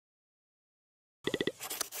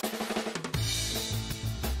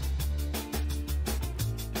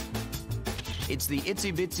It's the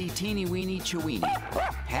itsy-bitsy teeny-weeny Chiweenie.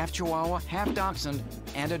 Half Chihuahua, half Dachshund,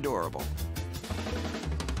 and adorable.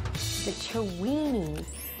 The Chiweenie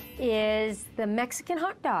is the Mexican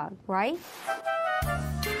hot dog, right?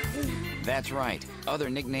 That's right. Other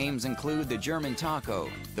nicknames include the German Taco,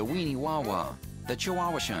 the Weenie Wawa, the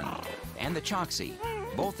Chihuahuashan, and the Choxie.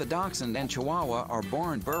 Both the Dachshund and Chihuahua are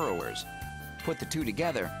born burrowers. Put the two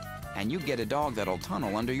together, and you get a dog that'll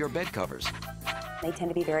tunnel under your bed covers. They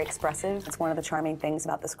tend to be very expressive. It's one of the charming things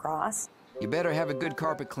about this cross. You better have a good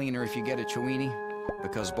carpet cleaner if you get a Chiweenie,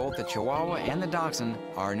 because both the Chihuahua and the Dachshund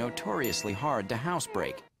are notoriously hard to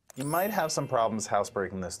housebreak. You might have some problems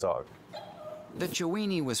housebreaking this dog. The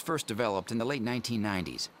Chiweenie was first developed in the late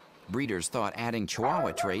 1990s. Breeders thought adding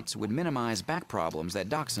Chihuahua traits would minimize back problems that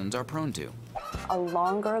Dachshunds are prone to. A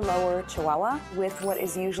longer, lower Chihuahua with what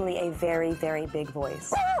is usually a very, very big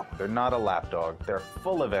voice. They're not a lap dog. They're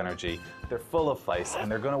full of energy, they're full of feist, and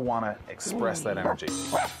they're going to want to express that energy.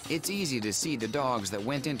 It's easy to see the dogs that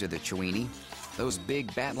went into the Chiweenie. Those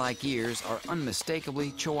big bat-like ears are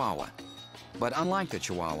unmistakably Chihuahua. But unlike the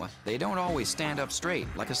Chihuahua, they don't always stand up straight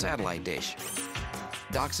like a satellite dish.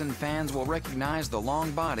 Dachshund fans will recognize the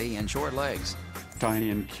long body and short legs. Tiny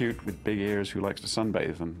and cute with big ears who likes to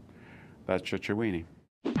sunbathe, and that's your Chiweenie.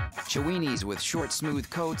 Chiweenies with short, smooth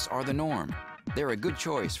coats are the norm. They're a good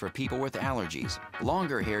choice for people with allergies.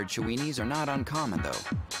 Longer-haired Chiweenies are not uncommon,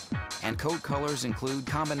 though. And coat colors include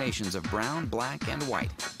combinations of brown, black, and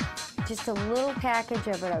white. Just a little package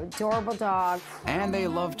of an adorable dog. And they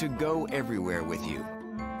love to go everywhere with you.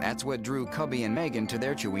 That's what drew Cubby and Megan to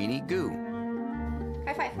their Chiweenie, Goo.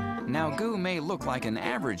 High five. Now, Goo may look like an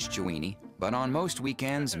average Chiweenie, but on most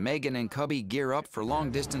weekends, Megan and Cubby gear up for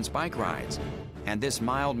long-distance bike rides. And this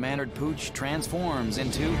mild-mannered pooch transforms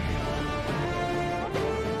into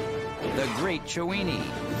the Great Chiweenie.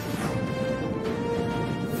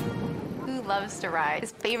 Goo loves to ride.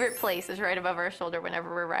 His favorite place is right above our shoulder whenever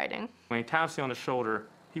we're riding. When he taps you on the shoulder,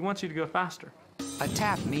 he wants you to go faster. A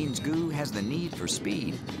tap means Goo has the need for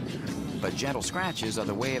speed, but gentle scratches are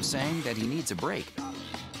the way of saying that he needs a break.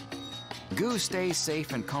 Goo stays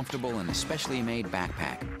safe and comfortable in a specially made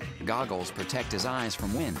backpack. Goggles protect his eyes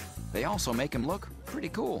from wind. They also make him look pretty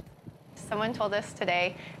cool. Someone told us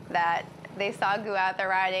today that they saw Goo out there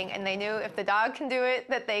riding and they knew if the dog can do it,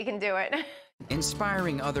 that they can do it.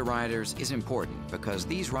 Inspiring other riders is important because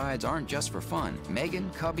these rides aren't just for fun. Megan,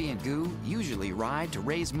 Cubby, and Goo usually ride to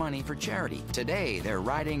raise money for charity. Today, they're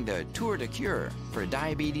riding the Tour de Cure for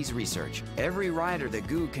diabetes research. Every rider that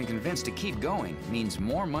Goo can convince to keep going means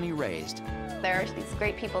more money raised. There are these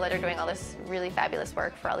great people that are doing all this really fabulous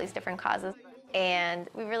work for all these different causes, and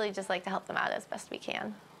we really just like to help them out as best we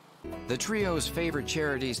can. The trio's favorite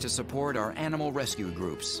charities to support are animal rescue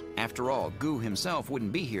groups. After all, Goo himself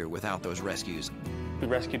wouldn't be here without those rescues. We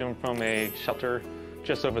rescued him from a shelter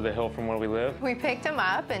just over the hill from where we live. We picked him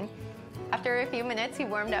up, and after a few minutes, he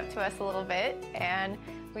warmed up to us a little bit, and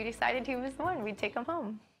we decided he was the one. We'd take him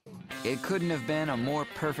home. It couldn't have been a more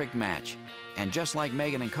perfect match. And just like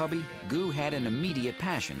Megan and Cubby, Goo had an immediate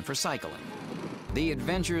passion for cycling. The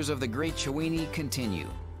adventures of the Great Chiweenie continue.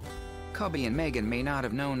 Cubby and Megan may not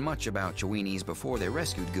have known much about Chiweenies before they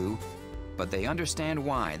rescued Goo, but they understand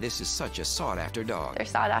why this is such a sought-after dog. They're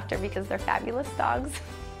sought after because they're fabulous dogs.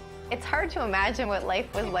 It's hard to imagine what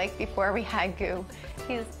life was like before we had Goo.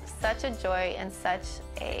 He's such a joy and such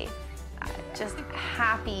a just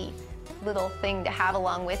happy little thing to have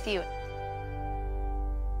along with you.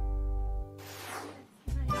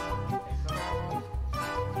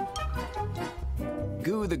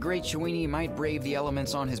 Goo, the Great Chiweenie, might brave the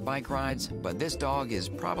elements on his bike rides, but this dog is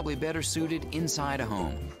probably better suited inside a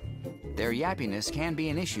home. Their yappiness can be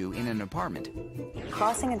an issue in an apartment.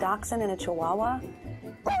 Crossing a Dachshund and a Chihuahua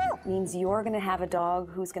means you're going to have a dog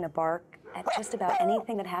who's going to bark at just about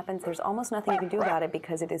anything that happens. There's almost nothing you can do about it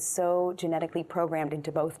because it is so genetically programmed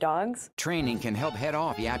into both dogs. Training can help head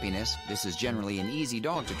off yappiness. This is generally an easy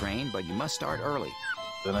dog to train, but you must start early.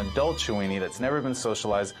 An adult Chiweenie that's never been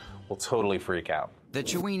socialized will totally freak out. The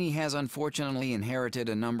Chiweenie has unfortunately inherited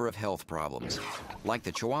a number of health problems. Like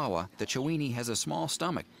the Chihuahua, the Chiweenie has a small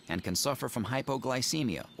stomach and can suffer from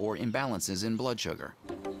hypoglycemia or imbalances in blood sugar.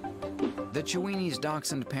 The Chiweenie's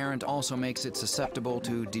dachshund parent also makes it susceptible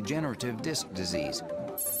to degenerative disc disease.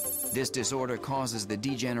 This disorder causes the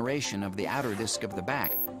degeneration of the outer disc of the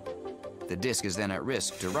back. The disc is then at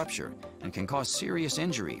risk to rupture and can cause serious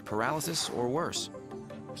injury, paralysis, or worse.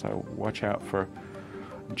 So watch out for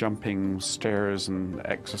jumping stairs and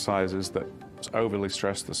exercises that overly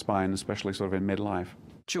stress the spine, especially sort of in midlife.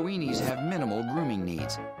 Chiweenes have minimal grooming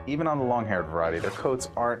needs. Even on the long-haired variety, their coats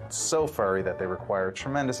aren't so furry that they require a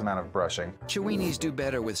tremendous amount of brushing. Chiweenes do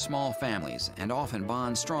better with small families and often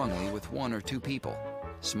bond strongly with 1 or 2 people.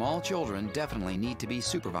 Small children definitely need to be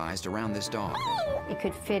supervised around this dog. It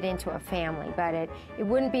could fit into a family, but it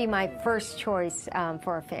wouldn't be my first choice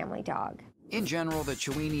for a family dog. In general, the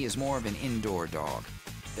Chiweenie is more of an indoor dog.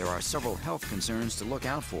 There are several health concerns to look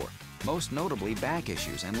out for, most notably back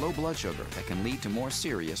issues and low blood sugar that can lead to more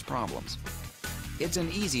serious problems. It's an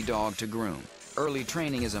easy dog to groom. Early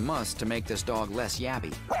training is a must to make this dog less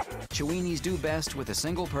yappy. Chiweenes do best with a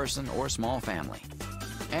single person or small family.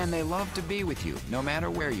 And they love to be with you, no matter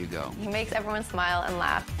where you go. He makes everyone smile and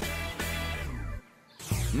laugh.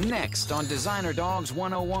 Next on Designer Dogs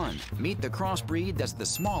 101, meet the crossbreed that's the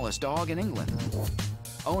smallest dog in England.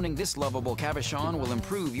 Owning this lovable cabochon will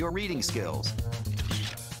improve your reading skills.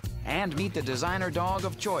 And meet the designer dog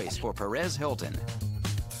of choice for Perez Hilton.